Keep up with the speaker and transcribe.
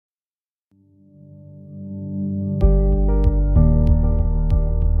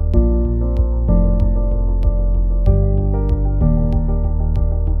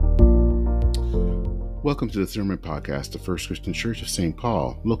Welcome to the Sermon Podcast of First Christian Church of St.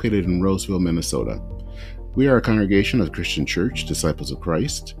 Paul, located in Roseville, Minnesota. We are a congregation of Christian Church, Disciples of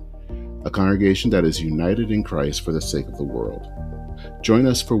Christ, a congregation that is united in Christ for the sake of the world. Join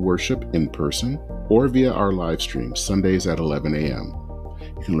us for worship in person or via our live stream Sundays at 11 a.m.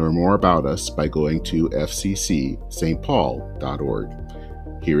 You can learn more about us by going to fccstpaul.org.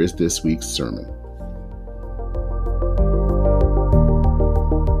 Here is this week's sermon.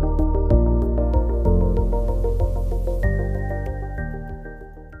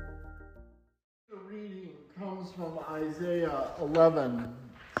 The reading comes from Isaiah 11,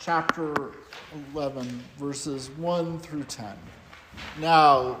 chapter 11, verses 1 through 10.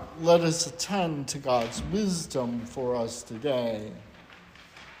 Now, let us attend to God's wisdom for us today.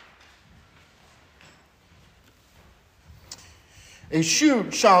 A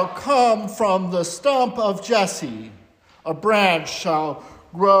shoot shall come from the stump of Jesse. A branch shall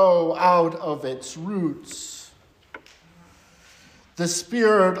grow out of its roots. The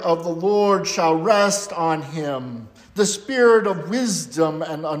Spirit of the Lord shall rest on him, the Spirit of wisdom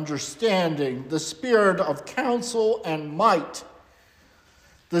and understanding, the Spirit of counsel and might,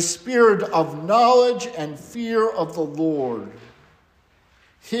 the Spirit of knowledge and fear of the Lord.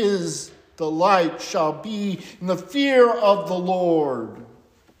 His delight shall be in the fear of the Lord.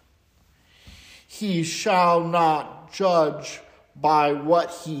 He shall not judge by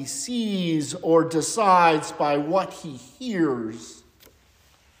what he sees or decides by what he hears.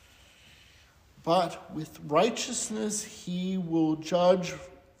 But with righteousness he will judge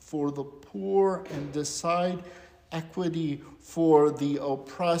for the poor and decide equity for the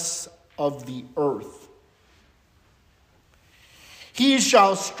oppressed of the earth. He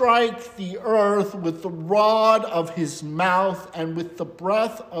shall strike the earth with the rod of his mouth, and with the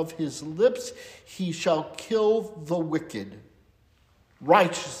breath of his lips he shall kill the wicked.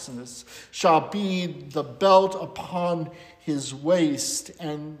 Righteousness shall be the belt upon his waist,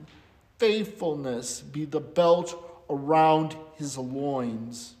 and faithfulness be the belt around his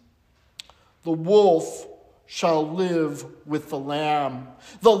loins. The wolf shall live with the lamb.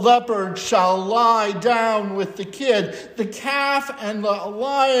 The leopard shall lie down with the kid. The calf and the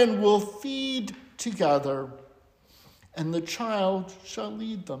lion will feed together, and the child shall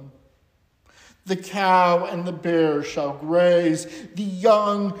lead them. The cow and the bear shall graze. The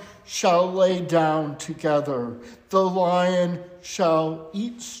young shall lay down together. The lion shall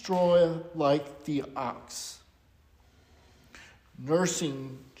eat straw like the ox.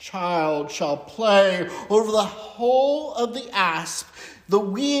 Nursing child shall play over the hole of the asp. The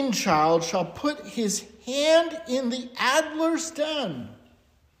weaned child shall put his hand in the adder's den.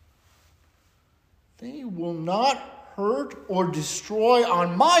 They will not hurt or destroy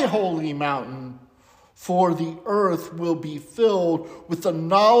on my holy mountain, for the earth will be filled with the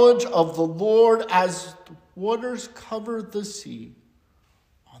knowledge of the Lord as the waters cover the sea.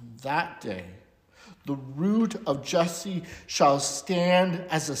 On that day, the root of Jesse shall stand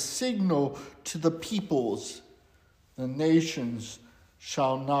as a signal to the peoples. The nations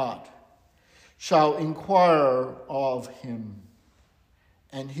shall inquire of him,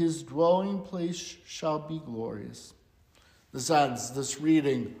 and his dwelling place shall be glorious. This ends this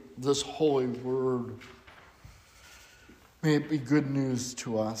reading, this holy word. May it be good news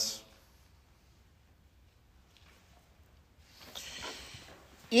to us.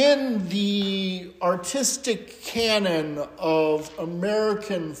 In the artistic canon of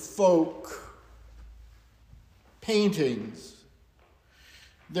American folk paintings,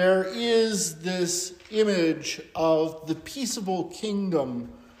 there is this image of The Peaceable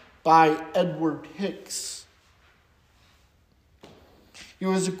Kingdom by Edward Hicks. He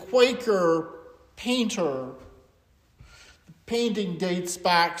was a Quaker painter. The painting dates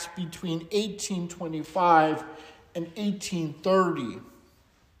back between 1825 and 1830.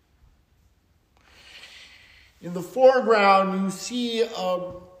 In the foreground, you see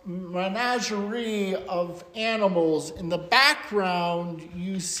a menagerie of animals. In the background,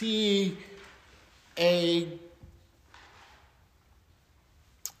 you see a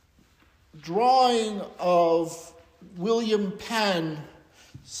drawing of William Penn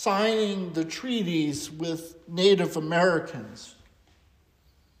signing the treaties with Native Americans.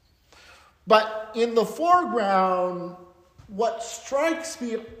 But in the foreground, what strikes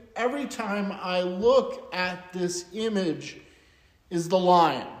me every time I look at this image is the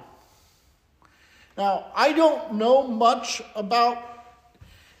lion. Now, I don't know much about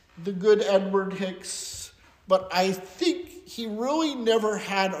the good Edward Hicks, but I think he really never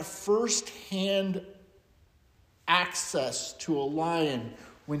had a first-hand access to a lion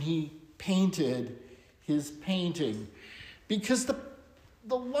when he painted his painting, because the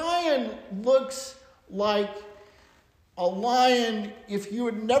lion looks like a lion. If you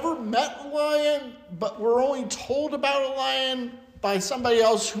had never met a lion, but were only told about a lion by somebody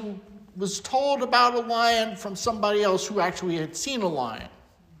else who was told about a lion from somebody else who actually had seen a lion.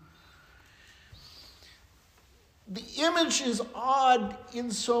 The image is odd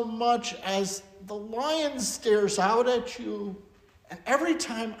in so much as the lion stares out at you, and every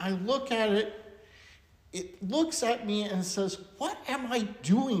time I look at it, it looks at me and says, "What am I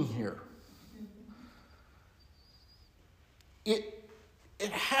doing here?" It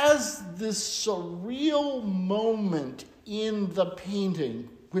has this surreal moment in the painting,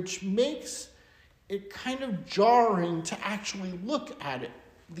 which makes it kind of jarring to actually look at it.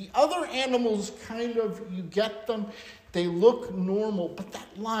 The other animals kind of, you get them, they look normal, but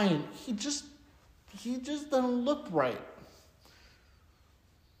that lion, he just doesn't look right.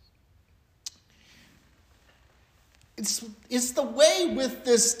 It's the way with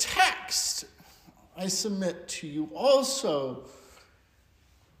this text, I submit to you also.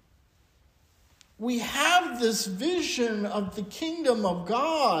 We have this vision of the kingdom of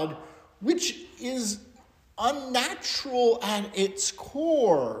God, which is unnatural at its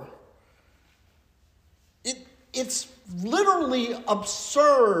core. It's literally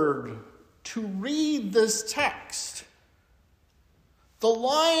absurd to read this text. The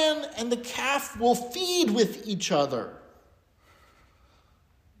lion and the calf will feed with each other.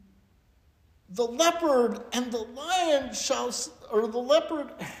 The leopard and the lion shall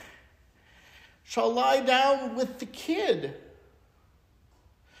lie down with the kid.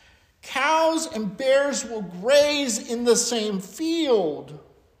 Cows and bears will graze in the same field.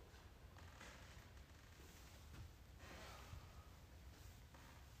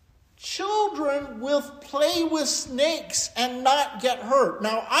 Children will play with snakes and not get hurt.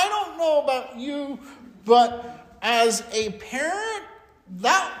 Now, I don't know about you, but as a parent,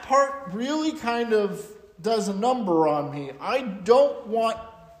 that part really kind of does a number on me. I don't want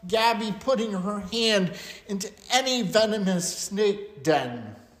Gabby putting her hand into any venomous snake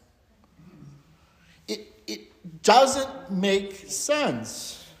den. It doesn't make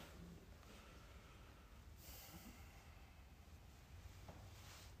sense.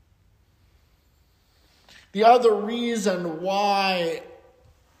 The other reason why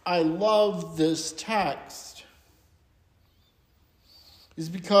I love this text is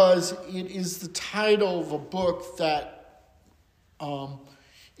because it is the title of a book that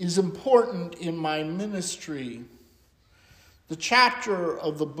is important in my ministry. The chapter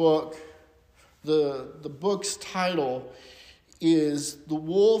of the book, the book's title is "The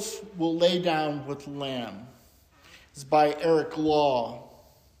Wolf Will Lay Down with the Lamb." It's by Eric Law.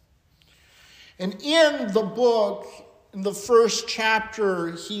 And in the book, in the first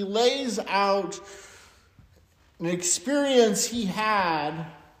chapter, he lays out an experience he had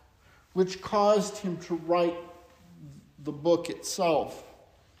which caused him to write the book itself.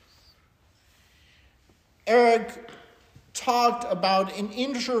 Eric talked about an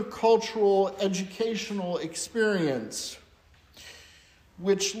intercultural educational experience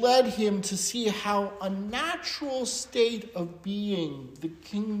which led him to see how a natural state of being the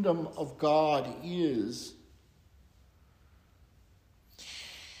kingdom of God is.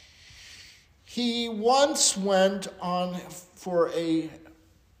 He once went on for a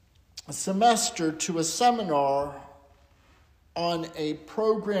semester to a seminar on a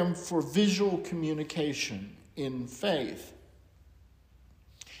program for visual communication in faith.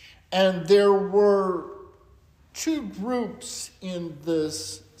 And there were two groups in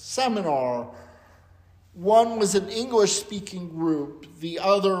this seminar. One was an English-speaking group. The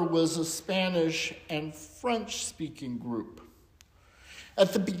other was a Spanish and French-speaking group.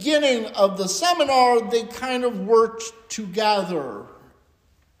 At the beginning of the seminar, they kind of worked together.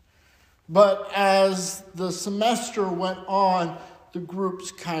 But as the semester went on, the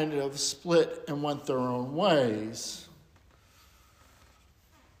groups kind of split and went their own ways.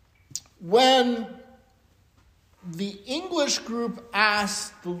 When the English group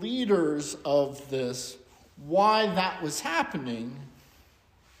asked the leaders of this why that was happening,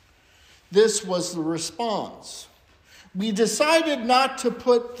 this was the response: "We decided not to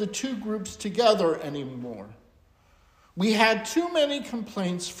put the two groups together anymore. We had too many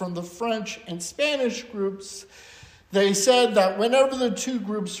complaints from the French and Spanish groups. They said that whenever the two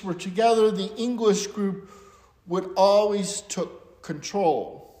groups were together, the English group would always take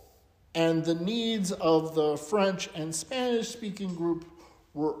control, and the needs of the French and Spanish-speaking group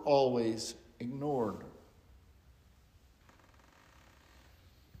were always ignored."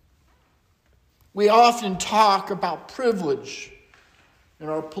 We often talk about privilege in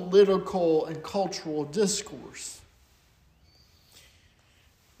our political and cultural discourse.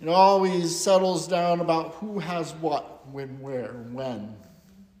 It always settles down about who has what, when, where, when.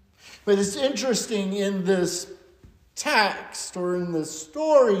 But it's interesting in this text or in this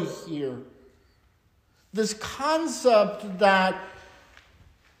story here, this concept that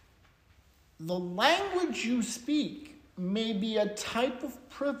the language you speak may be a type of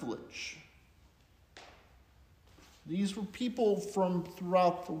privilege. These were people from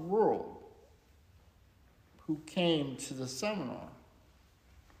throughout the world who came to the seminar.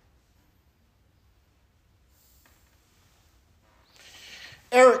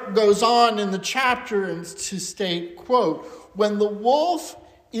 Eric goes on in the chapter to state, quote, "When the wolf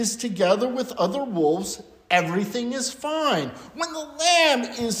is together with other wolves, everything is fine. When the lamb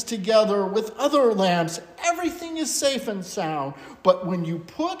is together with other lambs, everything is safe and sound. But when you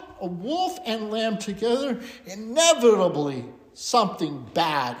put a wolf and lamb together, inevitably something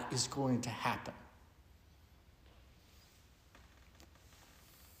bad is going to happen."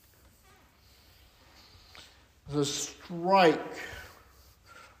 The strike,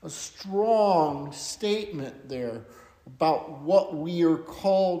 a strong statement there about what we are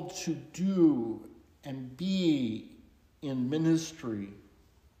called to do and be in ministry.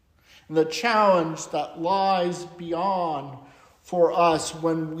 And the challenge that lies beyond for us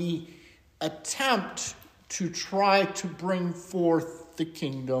when we attempt to try to bring forth the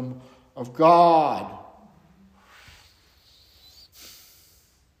kingdom of God.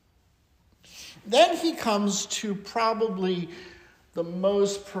 Then he comes to probably the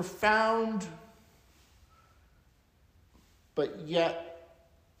most profound but yet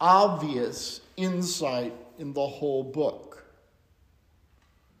obvious insight in the whole book.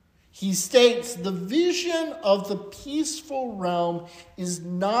 He states the vision of the peaceful realm is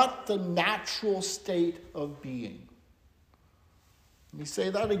not the natural state of being. Let me say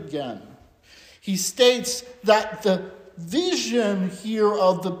that again. He states that the vision here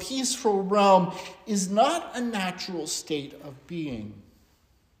of the peaceful realm is not a natural state of being.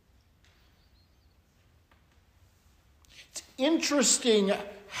 It's interesting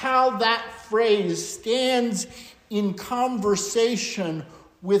how that phrase stands in conversation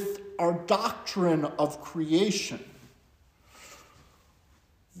with our doctrine of creation.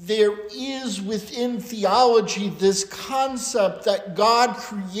 There is within theology this concept that God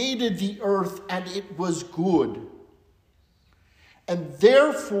created the earth and it was good. And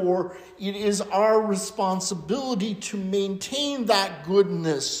therefore, it is our responsibility to maintain that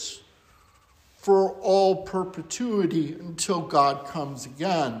goodness for all perpetuity until God comes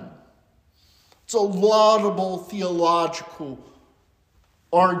again. It's a laudable theological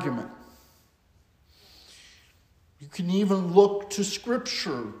argument. You can even look to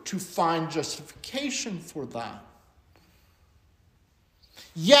Scripture to find justification for that.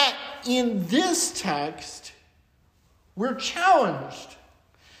 Yet, in this text, we're challenged.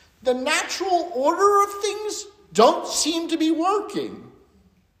 The natural order of things don't seem to be working.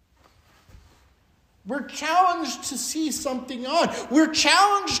 We're challenged to see something odd. We're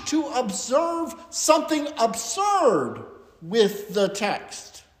challenged to observe something absurd with the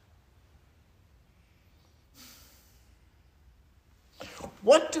text.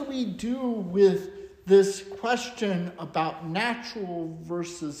 What do we do with this question about natural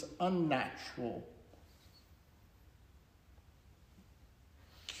versus unnatural?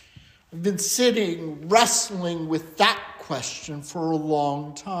 I've been sitting, wrestling with that question for a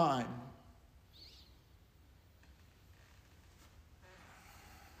long time.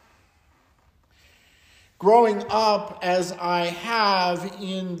 Growing up as I have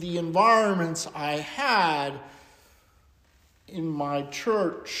in the environments I had in my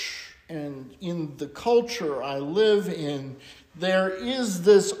church and in the culture I live in, there is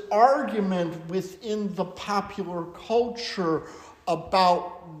this argument within the popular culture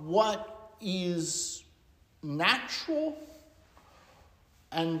about what is natural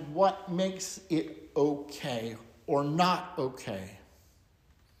and what makes it okay or not okay.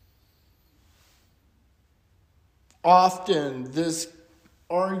 Often this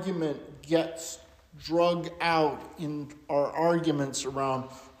argument gets drug out in our arguments around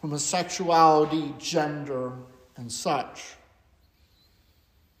homosexuality, gender, and such.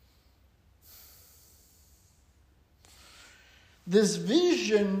 This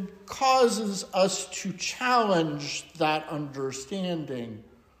vision causes us to challenge that understanding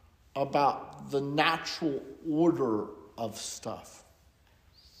about the natural order of stuff.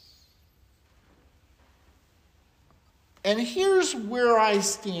 And here's where I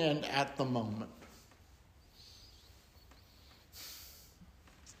stand at the moment.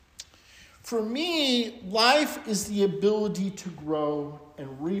 For me, life is the ability to grow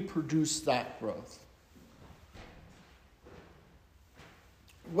and reproduce that growth.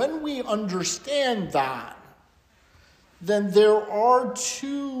 when we understand that, then there are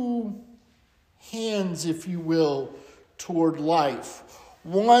two hands, if you will, toward life.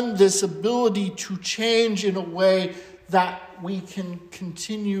 One, this ability to change in a way that we can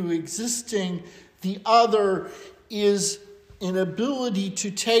continue existing. The other is an ability to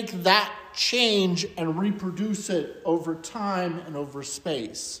take that change and reproduce it over time and over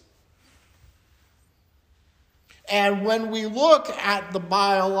space. And when we look at the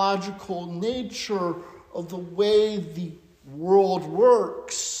biological nature of the way the world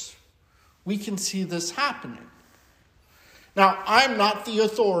works, we can see this happening. Now, I'm not the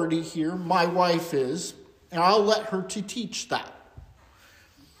authority here. My wife is, and I'll let her to teach that.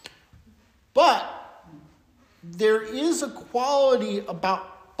 But there is a quality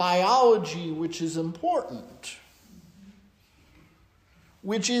about biology which is important,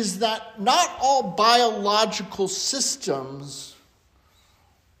 which is that not all biological systems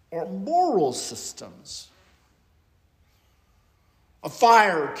are moral systems. A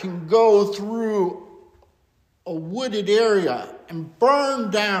fire can go through a wooded area and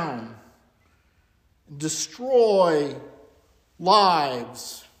burn down and destroy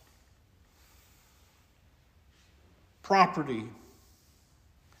lives, property.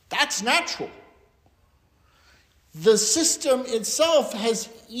 That's natural. The system itself has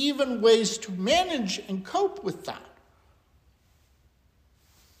even ways to manage and cope with that.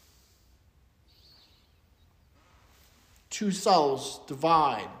 Two cells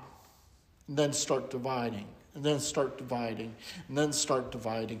divide and then start dividing. And then start dividing, and then start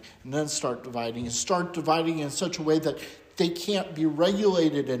dividing, and then start dividing, and start dividing in such a way that they can't be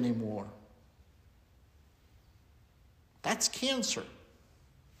regulated anymore. That's cancer.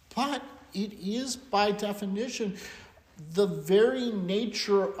 But it is, by definition, the very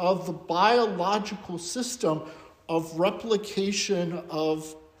nature of the biological system of replication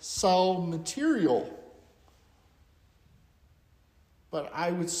of cell material. But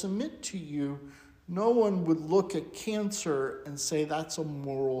I would submit to you, no one would look at cancer and say that's a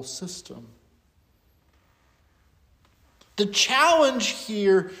moral system. The challenge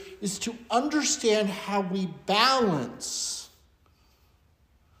here is to understand how we balance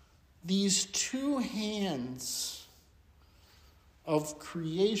these two hands of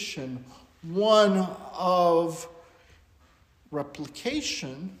creation, one of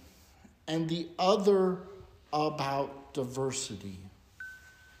replication and the other about diversity.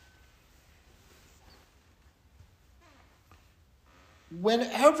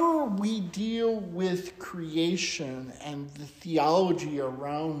 Whenever we deal with creation and the theology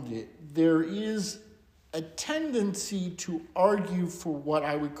around it, there is a tendency to argue for what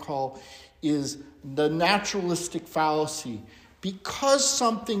I would call is the naturalistic fallacy. Because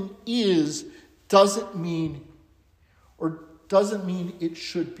something is doesn't mean it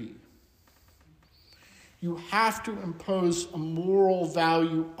should be. You have to impose a moral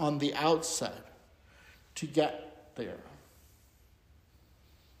value on the outset to get there.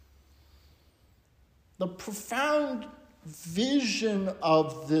 The profound vision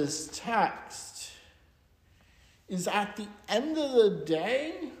of this text is at the end of the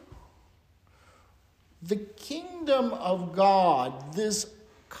day, the kingdom of God, this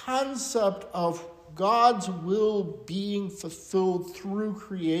concept of God's will being fulfilled through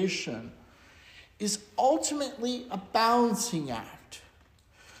creation, is ultimately a balancing act.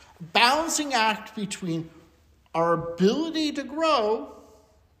 A balancing act between our ability to grow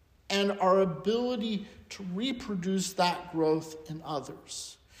and our ability to reproduce that growth in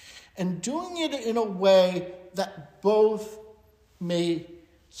others. And doing it in a way that both may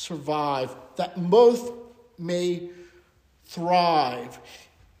survive, that both may thrive.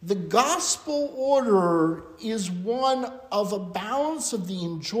 The gospel order is one of a balance of the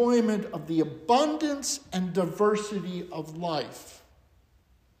enjoyment of the abundance and diversity of life.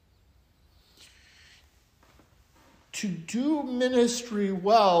 To do ministry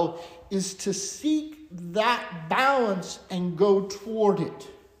well is to seek that balance and go toward it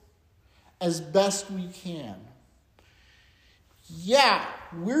as best we can. Yeah,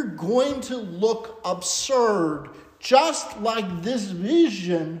 we're going to look absurd, just like this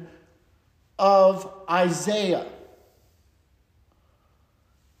vision of Isaiah.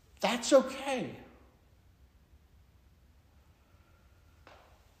 That's okay.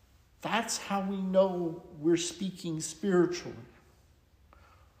 That's how we know we're speaking spiritually.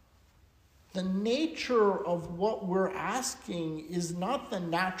 The nature of what we're asking is not the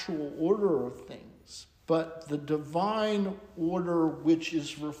natural order of things, but the divine order which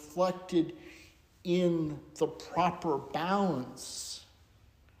is reflected in the proper balance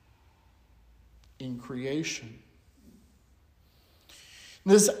in creation.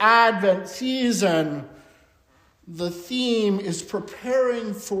 This Advent season, the theme is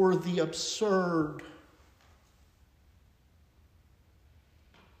preparing for the absurd.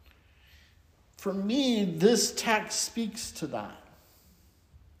 For me, this text speaks to that.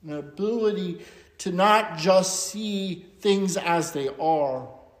 An ability to not just see things as they are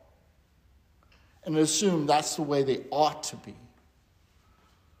and assume that's the way they ought to be,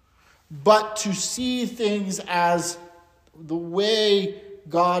 but to see things as the way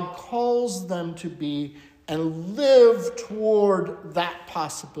God calls them to be and live toward that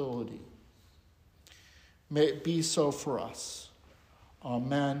possibility. May it be so for us.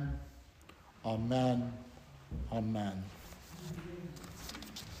 Amen. Amen. Amen.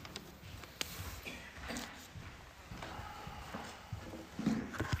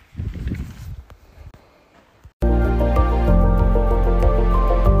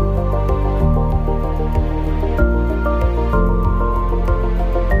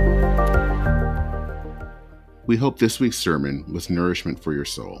 We hope this week's sermon was nourishment for your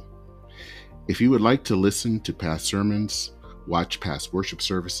soul. If you would like to listen to past sermons, watch past worship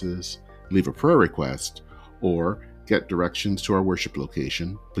services, leave a prayer request, or get directions to our worship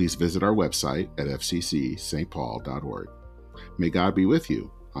location, please visit our website at fccstpaul.org. May God be with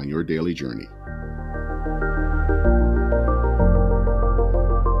you on your daily journey.